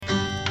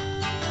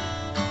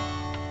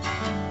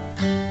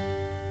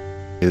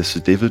Hey, this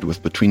is David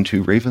with Between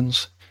Two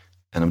Ravens,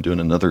 and I'm doing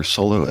another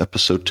solo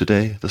episode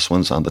today. This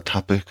one's on the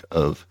topic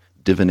of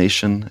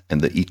divination and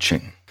the I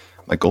Ching.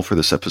 My goal for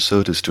this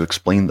episode is to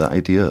explain the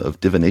idea of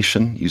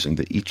divination using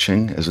the I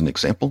Ching as an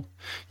example.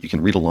 You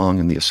can read along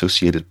in the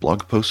associated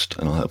blog post,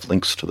 and I'll have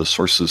links to the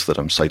sources that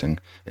I'm citing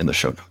in the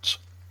show notes.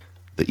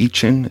 The I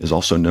Ching is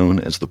also known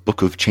as the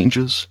Book of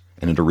Changes,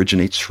 and it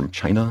originates from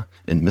China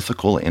in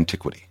mythical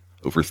antiquity,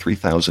 over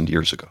 3,000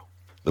 years ago.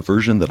 The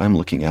version that I'm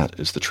looking at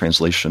is the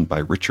translation by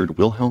Richard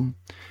Wilhelm.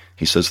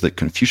 He says that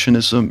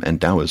Confucianism and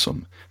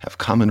Taoism have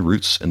common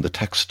roots in the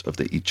text of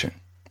the I Ching.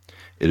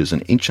 It is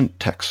an ancient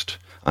text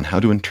on how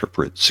to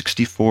interpret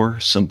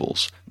 64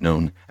 symbols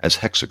known as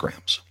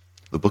hexagrams.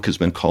 The book has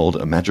been called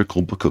a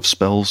magical book of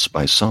spells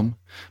by some,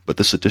 but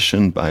this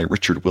edition by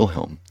Richard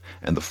Wilhelm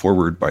and the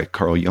foreword by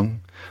Carl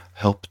Jung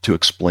help to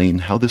explain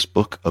how this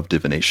book of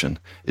divination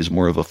is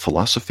more of a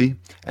philosophy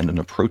and an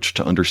approach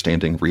to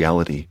understanding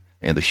reality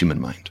and the human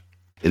mind.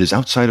 It is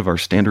outside of our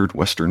standard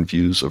Western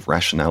views of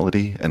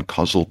rationality and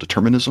causal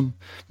determinism,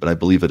 but I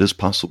believe it is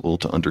possible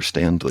to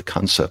understand the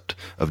concept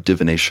of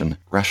divination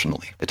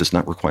rationally. It does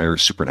not require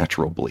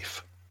supernatural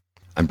belief.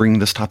 I'm bringing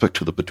this topic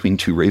to the Between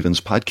Two Ravens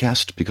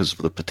podcast because of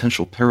the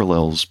potential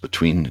parallels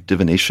between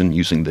divination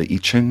using the I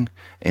Ching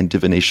and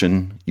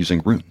divination using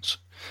runes.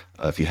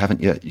 If you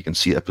haven't yet, you can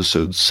see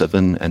episodes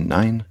 7 and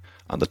 9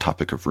 on the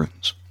topic of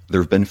runes. There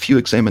have been few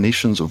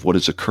examinations of what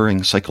is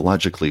occurring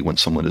psychologically when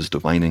someone is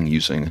divining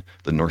using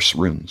the Norse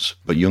runes,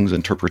 but Jung's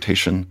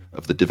interpretation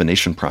of the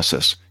divination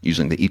process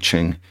using the I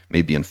Ching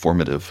may be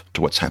informative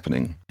to what's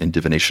happening in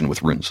divination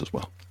with runes as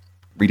well.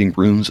 Reading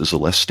runes is a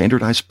less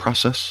standardized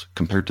process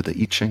compared to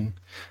the I Ching.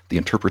 The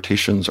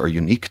interpretations are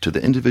unique to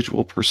the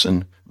individual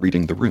person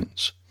reading the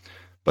runes,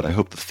 but I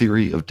hope the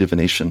theory of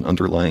divination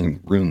underlying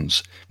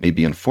runes may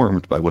be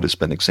informed by what has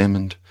been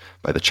examined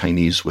by the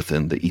Chinese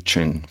within the I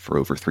Ching for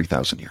over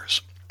 3,000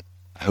 years.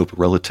 I hope a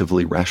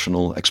relatively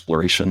rational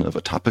exploration of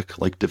a topic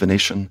like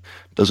divination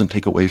doesn't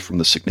take away from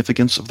the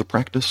significance of the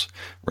practice.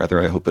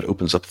 Rather, I hope it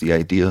opens up the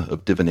idea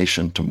of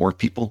divination to more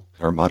people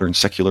in our modern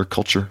secular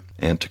culture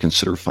and to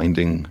consider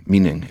finding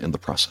meaning in the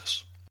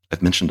process.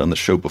 I've mentioned on the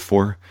show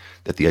before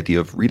that the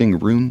idea of reading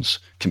runes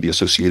can be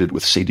associated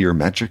with satyr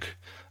magic,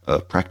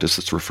 a practice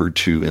that's referred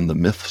to in the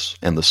myths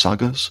and the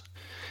sagas.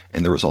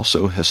 And there was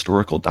also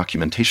historical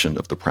documentation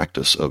of the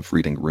practice of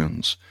reading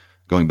runes,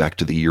 going back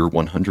to the year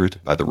 100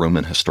 by the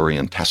Roman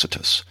historian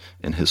Tacitus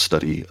in his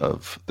study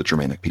of the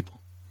Germanic people.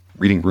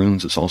 Reading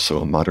runes is also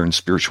a modern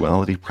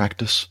spirituality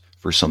practice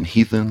for some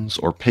heathens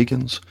or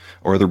pagans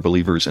or other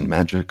believers in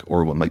magic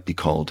or what might be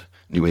called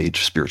New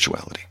Age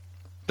spirituality.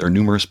 There are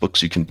numerous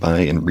books you can buy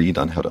and read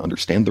on how to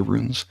understand the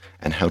runes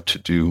and how to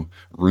do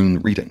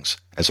rune readings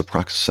as a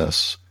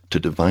process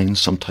to divine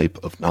some type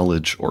of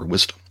knowledge or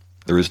wisdom.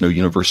 There is no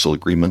universal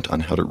agreement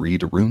on how to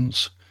read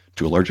runes.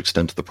 To a large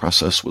extent, the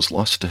process was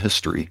lost to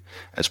history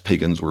as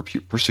pagans were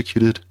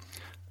persecuted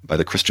by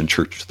the Christian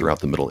church throughout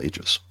the Middle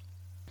Ages.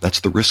 That's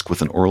the risk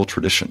with an oral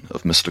tradition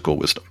of mystical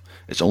wisdom.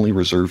 It's only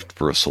reserved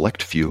for a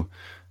select few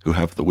who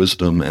have the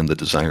wisdom and the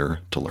desire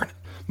to learn it.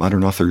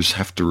 Modern authors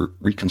have to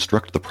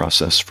reconstruct the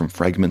process from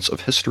fragments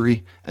of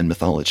history and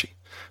mythology.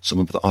 Some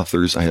of the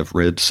authors I have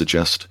read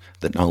suggest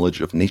that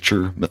knowledge of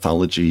nature,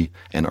 mythology,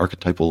 and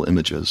archetypal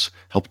images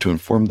help to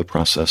inform the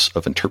process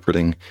of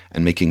interpreting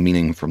and making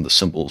meaning from the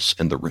symbols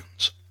in the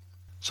runes.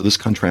 So this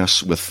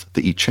contrasts with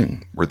the I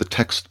Ching, where the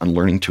text on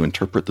learning to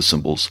interpret the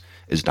symbols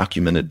is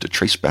documented to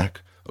trace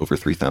back over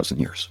 3,000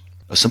 years.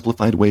 A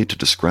simplified way to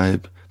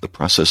describe the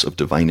process of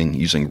divining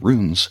using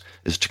runes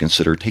is to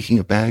consider taking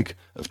a bag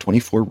of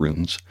 24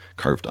 runes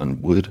carved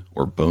on wood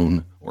or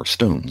bone or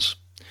stones,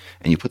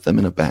 and you put them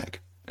in a bag.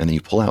 And then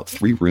you pull out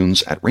 3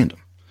 runes at random.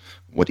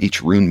 What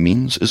each rune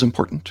means is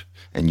important,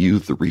 and you,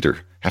 the reader,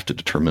 have to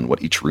determine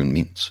what each rune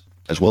means,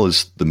 as well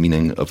as the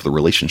meaning of the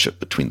relationship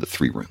between the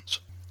 3 runes.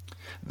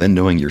 Then,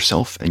 knowing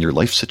yourself and your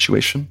life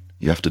situation,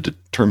 you have to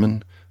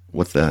determine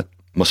what that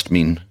must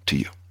mean to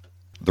you.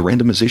 The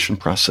randomization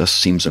process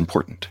seems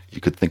important.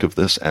 You could think of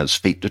this as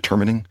fate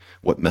determining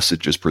what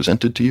message is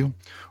presented to you,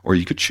 or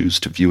you could choose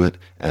to view it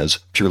as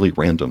purely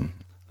random,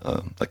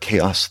 a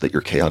chaos that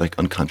your chaotic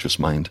unconscious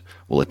mind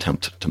will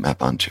attempt to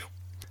map onto.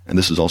 And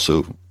this is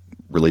also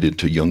related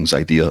to Jung's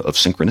idea of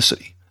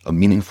synchronicity, a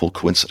meaningful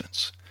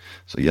coincidence.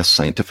 So yes,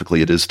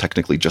 scientifically it is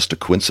technically just a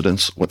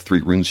coincidence what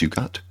 3 runes you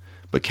got,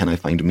 but can I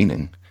find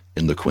meaning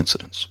in the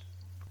coincidence?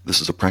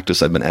 This is a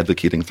practice I've been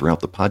advocating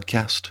throughout the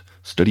podcast,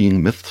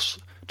 studying myths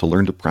to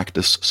learn to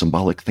practice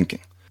symbolic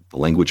thinking, the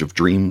language of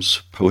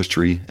dreams,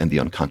 poetry, and the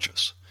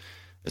unconscious.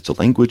 It's a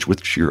language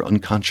which your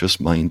unconscious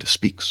mind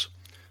speaks.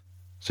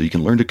 So you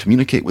can learn to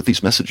communicate with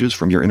these messages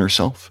from your inner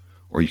self,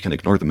 or you can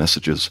ignore the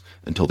messages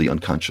until the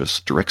unconscious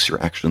directs your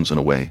actions in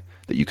a way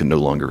that you can no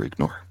longer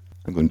ignore.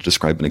 I'm going to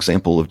describe an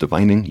example of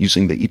divining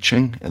using the I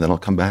Ching, and then I'll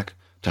come back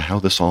to how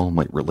this all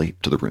might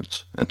relate to the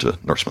runes and to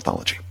Norse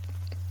mythology.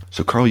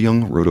 So Carl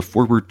Jung wrote a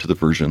foreword to the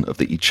version of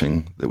the I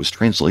Ching that was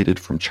translated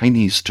from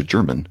Chinese to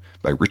German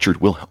by Richard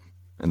Wilhelm,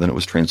 and then it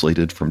was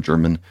translated from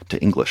German to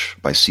English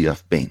by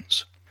C.F.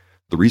 Baines.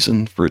 The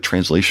reason for a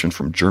translation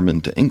from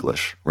German to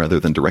English, rather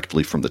than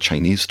directly from the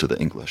Chinese to the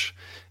English,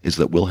 is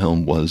that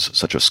Wilhelm was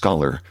such a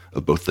scholar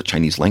of both the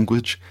Chinese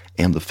language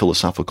and the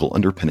philosophical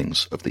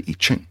underpinnings of the I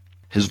Ching.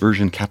 His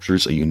version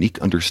captures a unique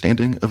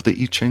understanding of the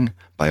I Ching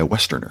by a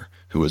Westerner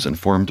who was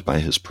informed by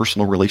his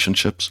personal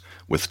relationships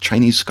with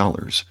Chinese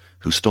scholars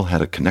who still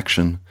had a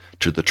connection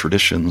to the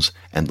traditions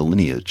and the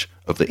lineage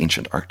of the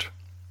ancient art.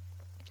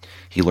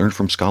 He learned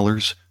from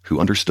scholars who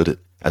understood it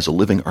as a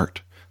living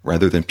art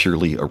rather than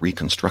purely a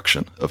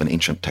reconstruction of an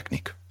ancient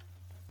technique.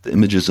 The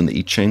images in the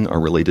I Ching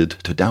are related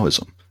to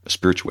Taoism, a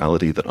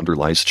spirituality that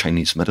underlies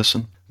Chinese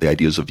medicine, the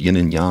ideas of yin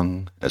and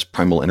yang as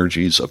primal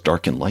energies of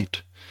dark and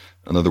light.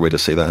 Another way to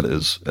say that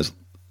is as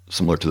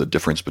similar to the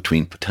difference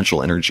between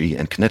potential energy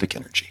and kinetic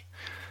energy.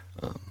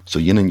 So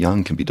yin and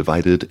yang can be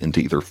divided into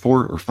either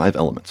 4 or 5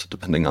 elements,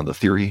 depending on the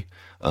theory.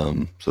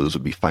 So those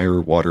would be fire,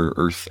 water,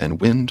 earth,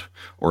 and wind,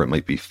 or it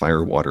might be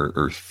fire, water,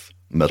 earth,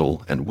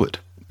 metal, and wood.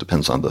 It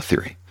depends on the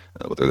theory,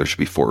 whether there should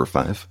be 4 or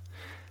 5.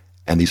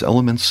 And these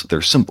elements,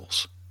 they're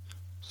symbols.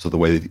 So the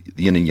way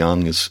the yin and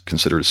yang is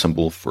considered a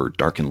symbol for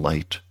dark and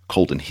light,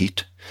 cold and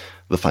heat,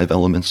 the 5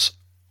 elements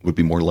would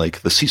be more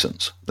like the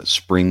seasons, that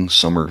spring,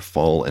 summer,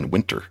 fall, and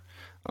winter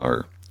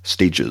are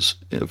stages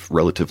of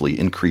relatively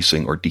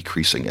increasing or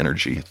decreasing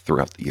energy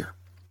throughout the year.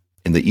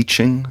 In the I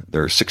Ching,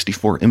 there are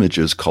 64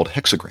 images called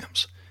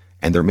hexagrams,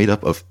 and they're made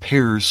up of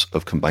pairs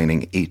of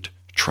combining 8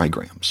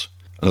 trigrams.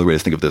 Another way to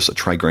think of this, a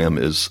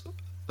trigram is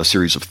a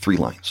series of 3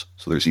 lines.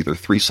 So there's either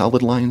 3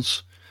 solid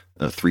lines,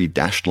 3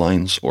 dashed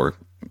lines, or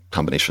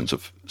combinations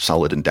of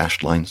solid and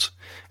dashed lines.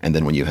 And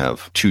then when you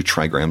have 2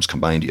 trigrams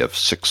combined, you have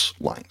 6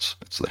 lines.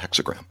 That's the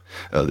hexagram.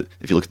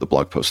 If you look at the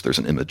blog post, there's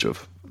an image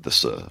of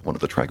this one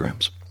of the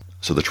trigrams.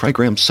 So the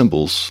trigram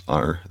symbols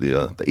are,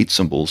 the 8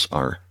 symbols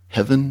are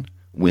heaven,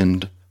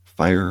 wind,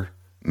 fire,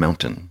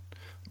 mountain,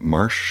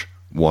 marsh,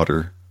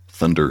 water,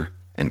 thunder,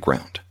 and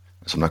ground.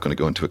 So I'm not going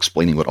to go into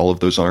explaining what all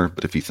of those are,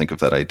 but if you think of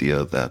that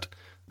idea that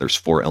there's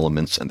 4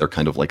 elements and they're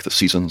kind of like the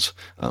seasons,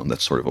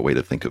 that's sort of a way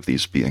to think of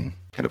these being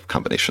kind of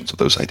combinations of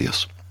those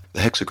ideas.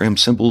 The hexagram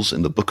symbols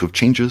in the Book of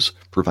Changes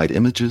provide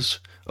images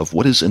of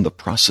what is in the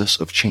process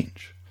of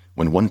change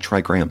when one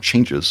trigram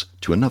changes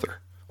to another,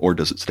 or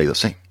does it stay the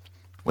same?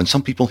 When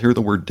some people hear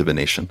the word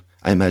divination,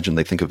 I imagine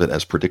they think of it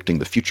as predicting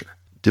the future.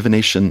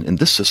 Divination in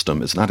this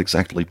system is not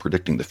exactly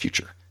predicting the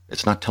future.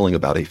 It's not telling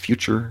about a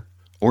future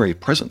or a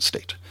present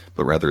state,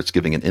 but rather it's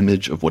giving an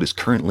image of what is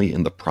currently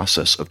in the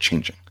process of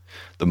changing,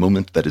 the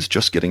moment that is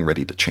just getting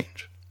ready to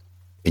change.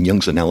 In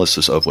Jung's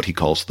analysis of what he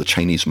calls the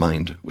Chinese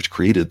mind, which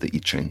created the I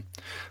Ching,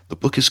 the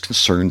book is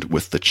concerned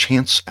with the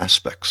chance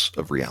aspects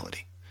of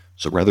reality.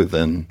 So rather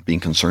than being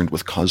concerned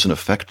with cause and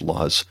effect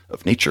laws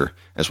of nature,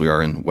 as we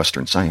are in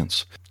Western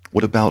science,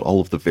 what about all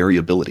of the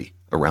variability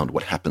around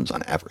what happens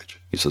on average?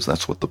 He says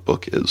that's what the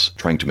book is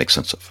trying to make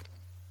sense of.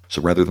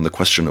 So rather than the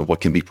question of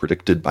what can be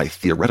predicted by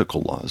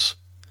theoretical laws,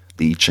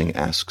 the I Ching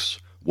asks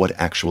what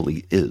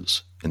actually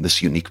is in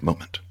this unique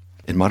moment.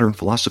 In modern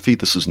philosophy,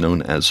 this is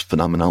known as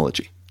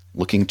phenomenology,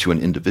 looking to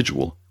an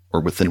individual or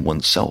within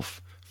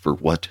oneself for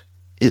what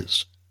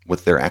is,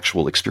 what their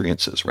actual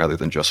experience is, rather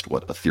than just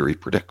what a theory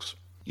predicts.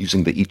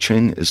 Using the I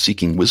Ching is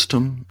seeking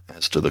wisdom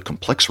as to the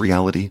complex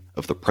reality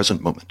of the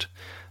present moment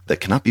that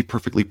cannot be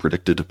perfectly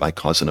predicted by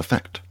cause and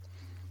effect.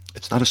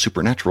 It's not a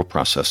supernatural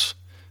process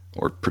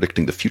or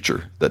predicting the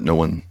future that no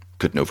one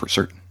could know for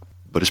certain,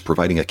 but is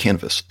providing a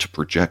canvas to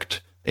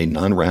project a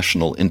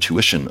non-rational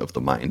intuition of the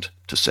mind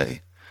to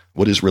say,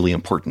 what is really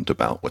important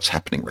about what's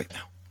happening right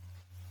now?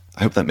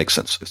 I hope that makes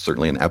sense. It's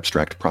certainly an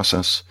abstract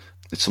process.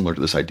 It's similar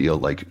to this idea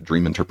like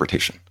dream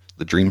interpretation.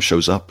 The dream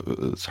shows up,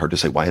 it's hard to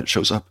say why it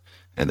shows up,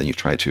 and then you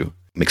try to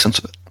make sense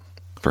of it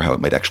for how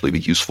it might actually be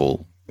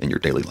useful in your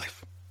daily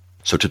life.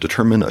 So to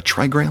determine a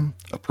trigram,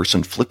 a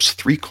person flips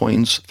 3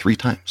 coins 3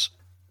 times.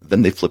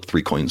 Then they flip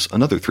 3 coins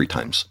another 3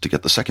 times to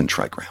get the second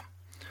trigram.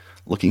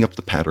 Looking up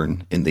the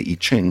pattern in the I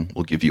Ching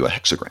will give you a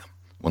hexagram,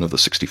 one of the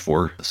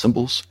 64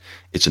 symbols.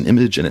 It's an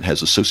image and it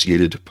has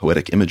associated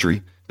poetic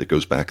imagery that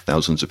goes back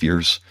thousands of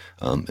years.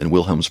 In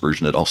Wilhelm's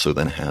version, it also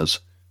then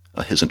has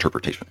his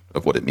interpretation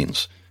of what it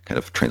means, kind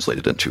of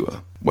translated into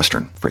a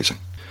Western phrasing.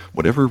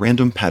 Whatever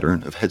random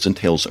pattern of heads and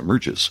tails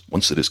emerges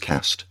once it is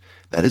cast,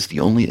 that is the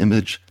only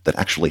image that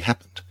actually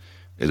happened.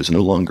 It is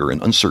no longer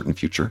an uncertain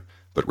future,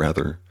 but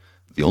rather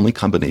the only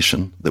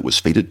combination that was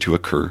fated to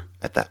occur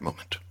at that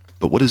moment.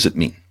 But what does it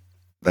mean?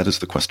 That is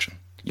the question.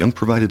 Jung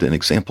provided an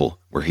example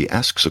where he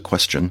asks a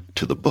question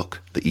to the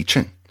book, the I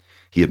Ching.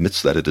 He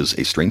admits that it is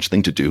a strange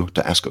thing to do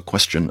to ask a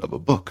question of a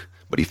book,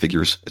 but he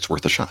figures it's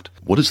worth a shot.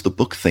 What does the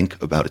book think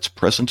about its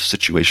present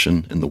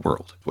situation in the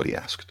world? What he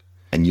asked.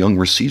 And Jung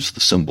receives the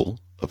symbol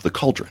of the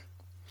cauldron.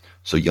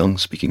 So Jung,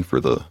 speaking for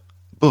the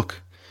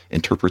book,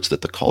 interprets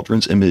that the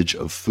cauldron's image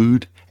of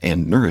food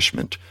and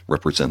nourishment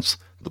represents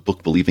the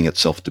book believing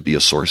itself to be a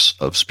source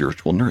of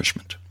spiritual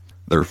nourishment.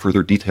 There are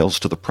further details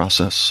to the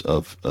process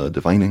of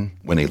divining.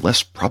 When a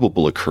less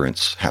probable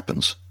occurrence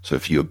happens, so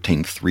if you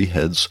obtain 3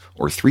 heads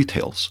or 3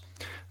 tails,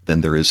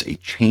 then there is a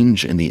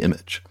change in the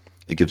image.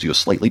 It gives you a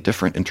slightly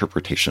different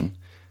interpretation,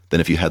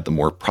 than if you had the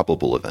more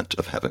probable event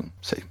of having,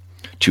 say,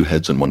 2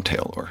 heads and 1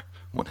 tail, or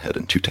 1 head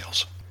and 2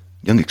 tails.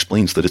 Jung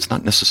explains that it's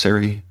not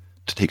necessary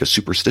to take a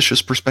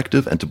superstitious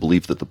perspective and to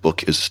believe that the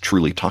book is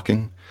truly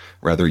talking.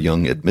 Rather,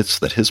 Jung admits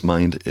that his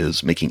mind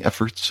is making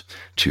efforts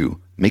to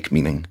make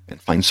meaning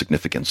and find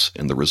significance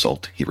in the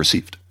result he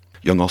received.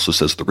 Jung also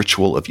says the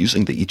ritual of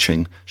using the I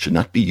Ching should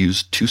not be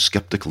used too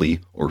skeptically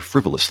or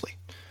frivolously.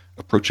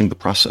 Approaching the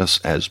process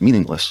as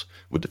meaningless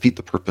would defeat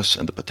the purpose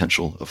and the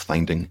potential of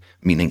finding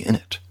meaning in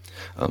it.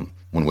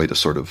 One way to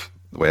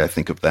the way I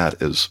think of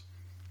that is,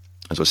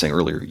 as I was saying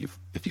earlier,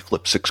 if you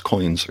flip 6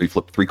 coins, or you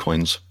flip 3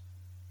 coins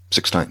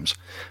 6 times,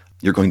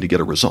 you're going to get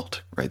a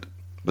result, right?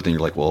 But then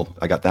you're like, well,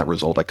 I got that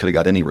result. I could have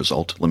got any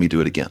result. Let me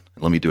do it again.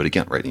 And let me do it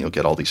again, right? And you'll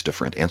get all these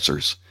different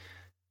answers.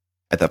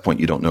 At that point,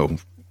 you don't know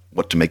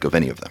what to make of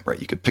any of them,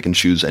 right? You could pick and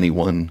choose any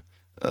one.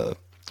 It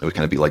would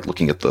kind of be like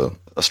looking at the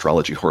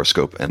astrology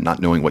horoscope and not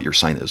knowing what your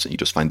sign is, and you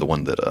just find the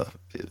one that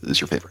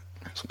is your favorite,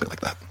 something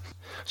like that.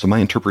 So my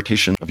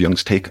interpretation of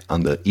Jung's take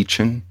on the I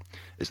Ching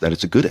is that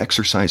it's a good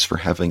exercise for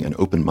having an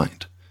open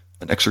mind,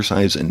 an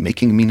exercise in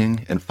making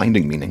meaning and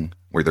finding meaning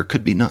where there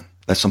could be none.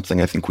 That's something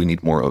I think we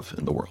need more of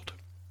in the world.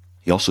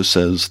 He also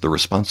says the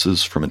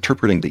responses from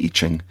interpreting the I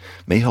Ching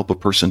may help a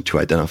person to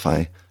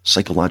identify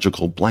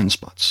psychological blind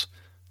spots,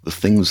 the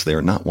things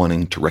they're not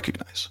wanting to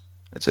recognize.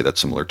 I'd say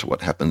that's similar to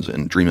what happens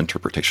in dream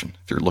interpretation.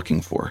 If you're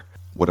looking for,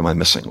 what am I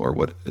missing, or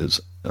what is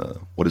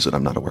it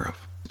I'm not aware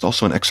of? It's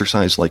also an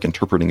exercise like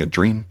interpreting a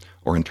dream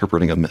or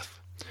interpreting a myth.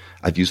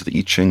 I've used the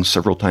I Ching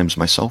several times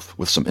myself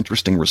with some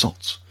interesting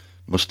results.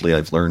 Mostly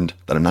I've learned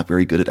that I'm not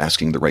very good at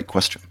asking the right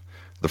question.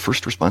 The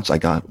first response I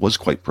got was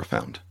quite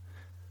profound.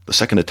 The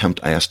second attempt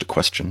I asked a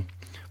question,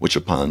 which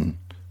upon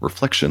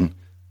reflection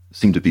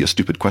seemed to be a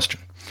stupid question.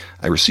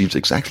 I received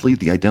exactly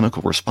the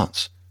identical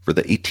response for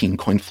the 18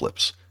 coin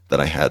flips that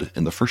I had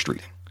in the first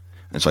reading.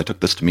 And so I took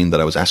this to mean that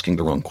I was asking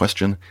the wrong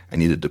question. I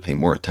needed to pay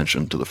more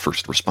attention to the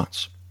first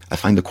response. I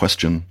find the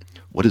question,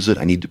 what is it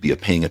I need to be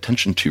paying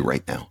attention to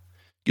right now,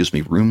 gives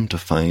me room to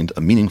find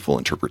a meaningful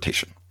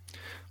interpretation.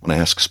 When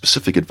I ask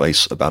specific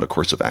advice about a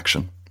course of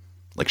action,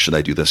 like should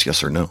I do this,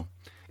 yes or no,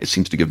 it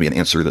seems to give me an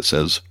answer that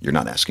says you're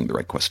not asking the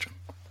right question.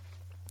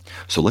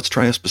 So let's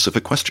try a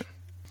specific question.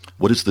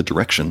 What is the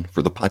direction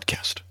for the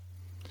podcast?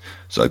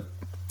 So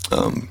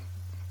I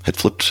had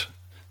flipped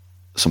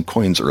some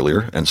coins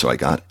earlier, and so I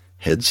got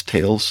heads,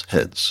 tails,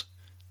 heads,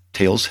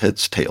 tails,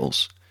 heads,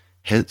 tails,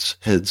 heads,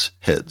 heads,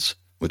 heads,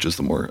 which is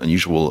the more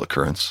unusual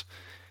occurrence,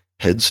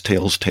 heads,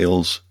 tails,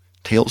 tails,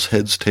 tails,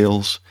 heads,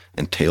 tails,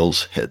 and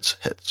tails, heads,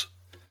 heads.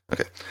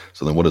 Okay,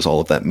 so then what does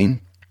all of that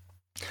mean?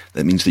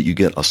 That means that you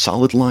get a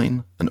solid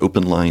line, an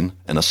open line,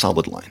 and a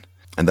solid line,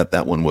 and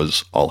that one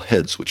was all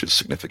heads, which is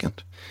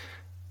significant.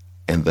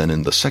 And then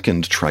in the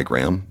second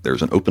trigram,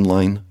 there's an open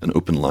line,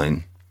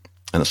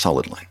 and a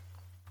solid line.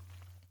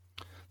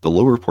 The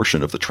lower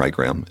portion of the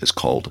trigram is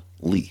called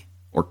Li,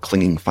 or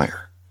clinging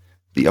fire.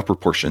 The upper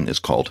portion is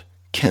called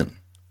Ken,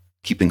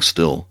 keeping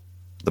still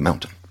the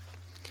mountain.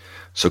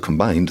 So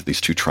combined,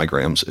 these 2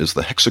 trigrams is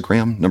the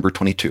hexagram number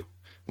 22,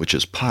 which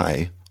is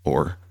pi,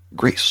 or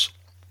grace.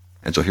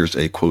 And so here's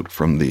a quote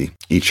from the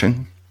I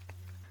Ching.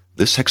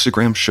 This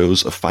hexagram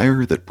shows a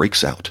fire that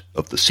breaks out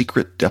of the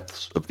secret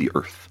depths of the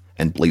earth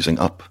and blazing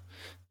up,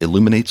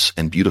 illuminates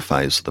and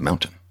beautifies the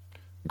mountain.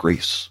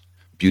 Grace,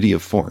 beauty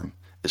of form,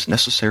 is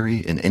necessary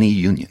in any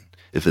union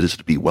if it is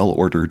to be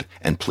well-ordered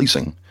and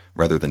pleasing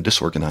rather than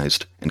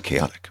disorganized and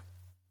chaotic.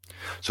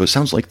 So it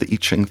sounds like the I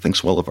Ching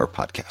thinks well of our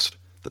podcast,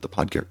 that the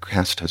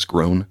podcast has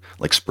grown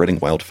like spreading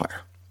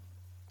wildfire.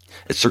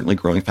 It's certainly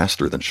growing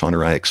faster than Sean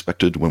or I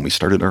expected when we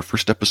started our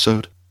first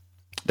episode,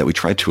 that we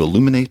tried to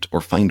illuminate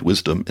or find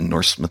wisdom in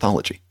Norse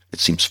mythology. It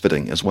seems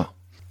fitting as well.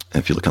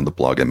 And if you look on the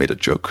blog, I made a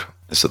joke.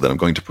 I said that I'm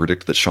going to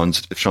predict that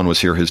if Sean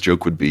was here, his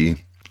joke would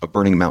be a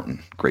burning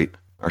mountain. Great.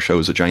 Our show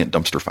is a giant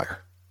dumpster fire.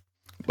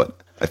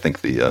 But I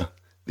think the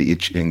I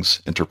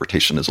Ching's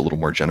interpretation is a little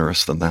more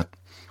generous than that.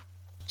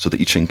 So the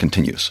I Ching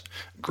continues.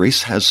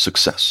 Grace has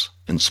success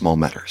in small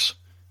matters.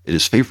 It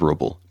is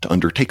favorable to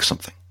undertake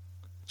something.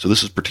 So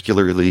this is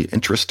particularly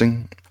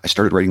interesting. I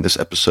started writing this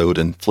episode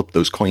and flipped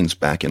those coins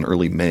back in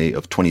early May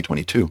of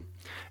 2022,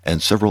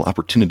 and several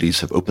opportunities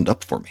have opened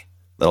up for me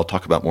that I'll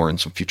talk about more in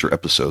some future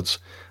episodes,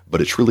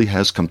 but it truly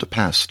has come to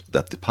pass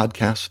that the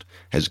podcast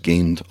has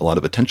gained a lot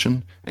of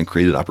attention and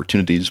created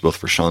opportunities both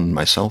for Sean and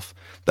myself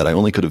that I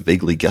only could have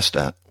vaguely guessed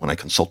at when I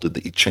consulted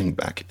the I Ching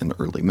back in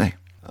early May.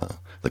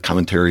 The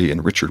commentary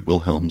in Richard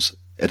Wilhelm's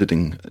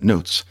editing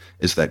notes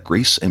is that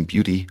grace and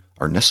beauty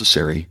are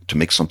necessary to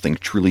make something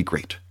truly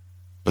great,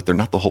 but they're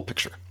not the whole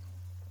picture.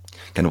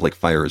 Kind of like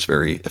fire is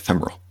very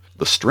ephemeral.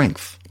 The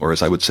strength, or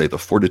as I would say, the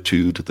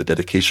fortitude, the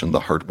dedication,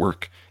 the hard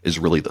work, is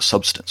really the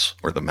substance,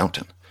 or the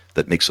mountain,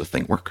 that makes a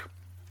thing work.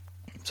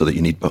 So that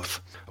you need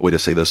both. A way to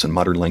say this in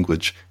modern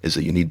language is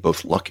that you need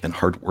both luck and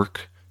hard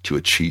work to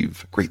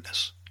achieve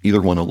greatness.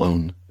 Either one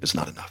alone is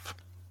not enough.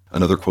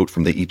 Another quote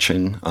from the I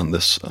Ching on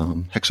this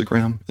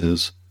hexagram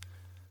is,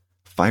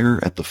 "Fire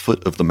at the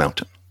foot of the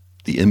mountain,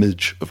 the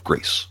image of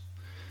grace.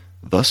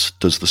 Thus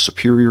does the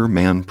superior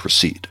man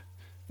proceed,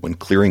 when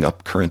clearing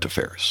up current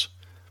affairs,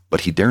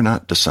 but he dare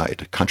not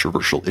decide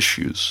controversial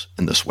issues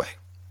in this way.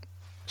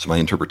 So my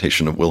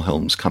interpretation of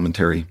Wilhelm's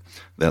commentary,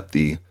 that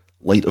the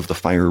light of the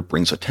fire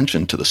brings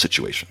attention to the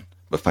situation,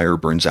 but fire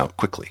burns out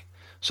quickly,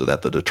 so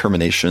that the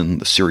determination,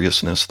 the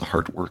seriousness, the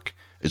hard work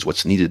is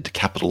what's needed to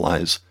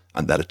capitalize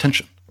on that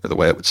attention. Or the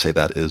way I would say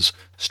that is,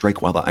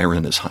 strike while the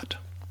iron is hot.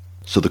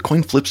 So the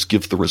coin flips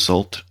give the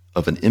result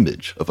of an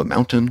image of a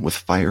mountain with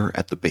fire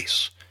at the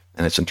base,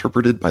 and it's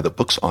interpreted by the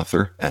book's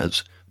author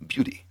as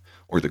beauty,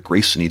 or the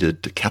grace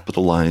needed to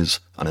capitalize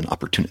on an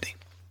opportunity.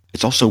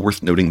 It's also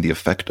worth noting the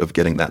effect of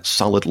getting that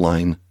solid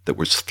line that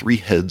was 3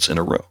 heads in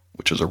a row,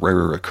 which is a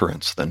rarer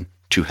occurrence than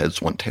 2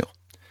 heads, 1 tail.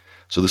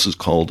 So this is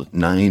called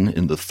 9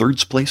 in the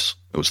thirds place.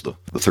 It was the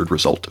third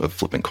result of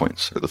flipping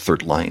coins, or the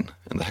third line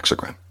in the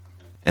hexagram.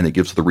 And it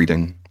gives the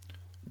reading,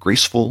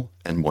 graceful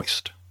and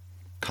moist.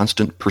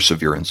 Constant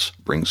perseverance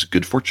brings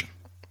good fortune.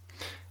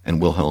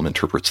 And Wilhelm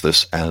interprets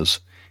this as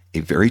a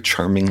very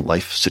charming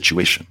life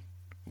situation.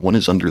 One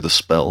is under the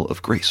spell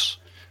of grace.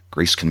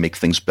 Grace can make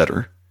things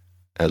better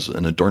as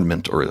an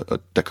adornment or a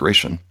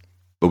decoration,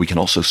 but we can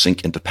also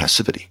sink into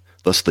passivity,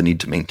 thus the need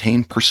to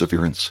maintain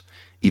perseverance,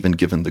 even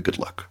given the good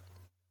luck.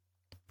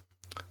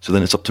 So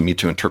then it's up to me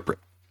to interpret.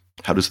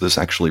 How does this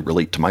actually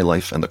relate to my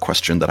life and the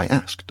question that I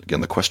asked?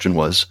 Again, the question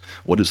was,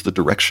 what is the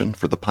direction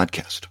for the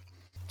podcast?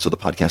 So the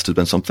podcast has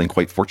been something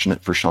quite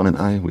fortunate for Sean and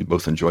I. We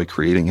both enjoy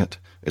creating it.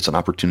 It's an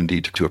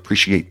opportunity to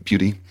appreciate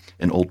beauty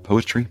in old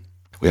poetry.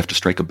 We have to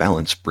strike a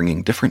balance,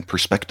 bringing different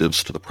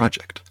perspectives to the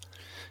project.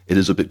 It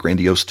is a bit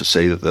grandiose to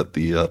say that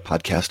the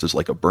podcast is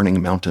like a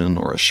burning mountain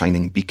or a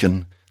shining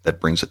beacon that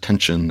brings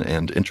attention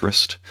and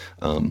interest.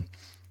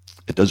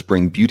 It does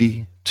bring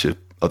beauty to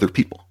other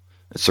people.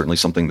 It's certainly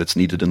something that's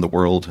needed in the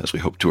world as we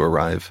hope to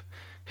arrive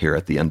here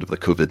at the end of the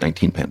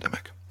COVID-19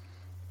 pandemic.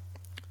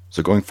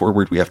 So going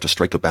forward, we have to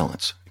strike a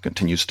balance. It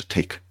continues to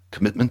take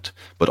commitment,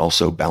 but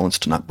also balance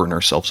to not burn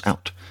ourselves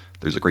out.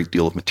 There's a great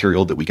deal of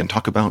material that we can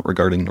talk about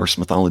regarding Norse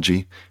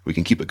mythology. We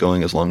can keep it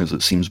going as long as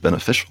it seems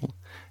beneficial,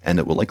 and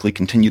it will likely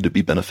continue to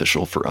be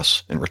beneficial for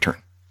us in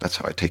return. That's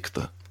how I take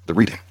the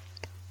reading.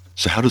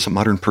 So how does a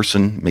modern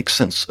person make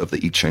sense of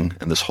the I Ching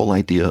and this whole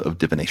idea of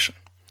divination?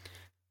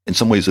 In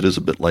some ways, it is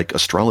a bit like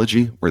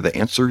astrology, where the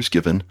answers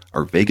given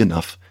are vague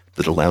enough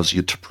that allows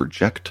you to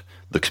project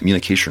the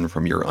communication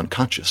from your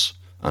unconscious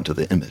onto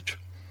the image.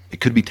 It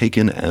could be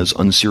taken as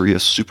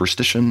unserious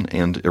superstition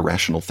and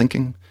irrational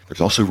thinking.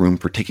 There's also room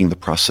for taking the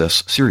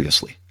process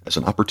seriously, as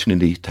an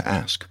opportunity to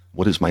ask,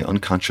 what is my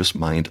unconscious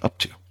mind up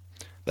to,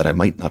 that I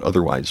might not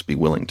otherwise be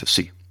willing to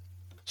see?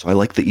 So I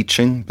like the I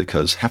Ching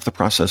because half the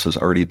process has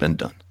already been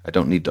done. I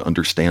don't need to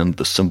understand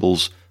the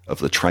symbols of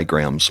the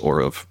trigrams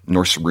or of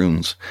Norse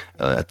runes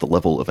at the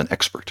level of an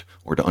expert,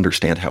 or to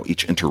understand how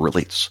each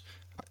interrelates.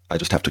 I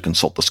just have to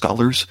consult the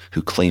scholars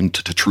who claim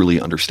to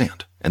truly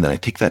understand. And then I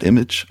take that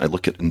image, I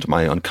look it into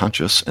my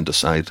unconscious and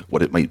decide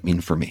what it might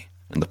mean for me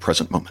in the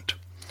present moment.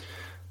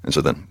 And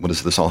so then, what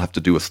does this all have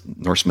to do with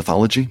Norse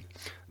mythology?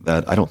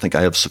 That I don't think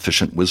I have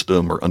sufficient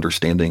wisdom or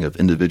understanding of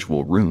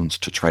individual runes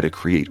to try to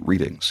create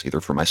readings,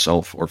 either for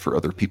myself or for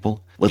other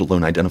people, let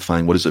alone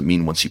identifying what does it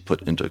mean once you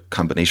put into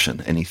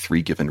combination any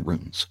 3 given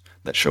runes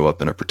that show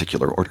up in a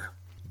particular order.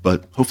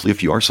 But hopefully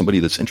if you are somebody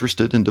that's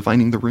interested in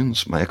divining the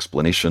runes, my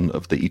explanation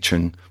of the I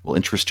Ching will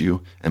interest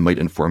you and might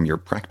inform your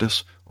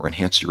practice or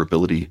enhance your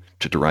ability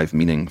to derive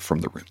meaning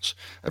from the runes.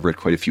 I've read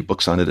quite a few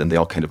books on it, and they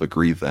all kind of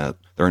agree that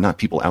there are not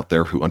people out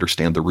there who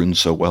understand the runes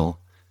so well.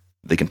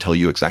 They can tell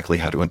you exactly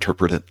how to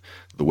interpret it,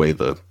 the way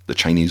the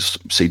Chinese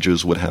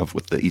sages would have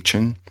with the I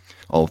Ching.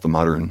 All of the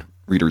modern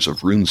readers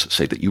of runes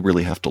say that you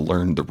really have to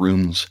learn the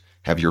runes,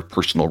 have your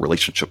personal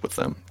relationship with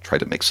them, try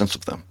to make sense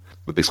of them.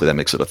 But basically that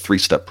makes it a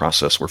 3-step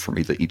process, where for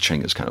me the I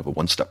Ching is kind of a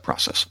 1-step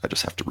process. I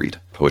just have to read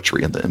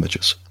poetry and the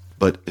images.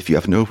 But if you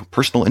have no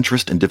personal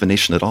interest in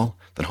divination at all,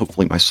 then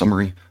hopefully my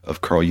summary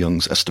of Carl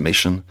Jung's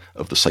estimation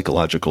of the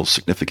psychological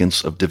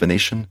significance of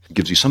divination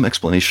gives you some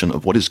explanation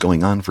of what is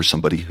going on for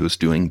somebody who is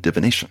doing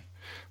divination.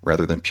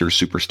 Rather than pure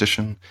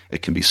superstition,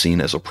 it can be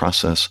seen as a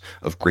process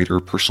of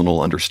greater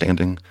personal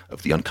understanding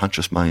of the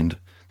unconscious mind,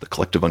 the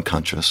collective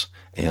unconscious,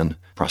 and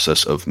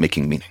process of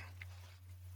making meaning.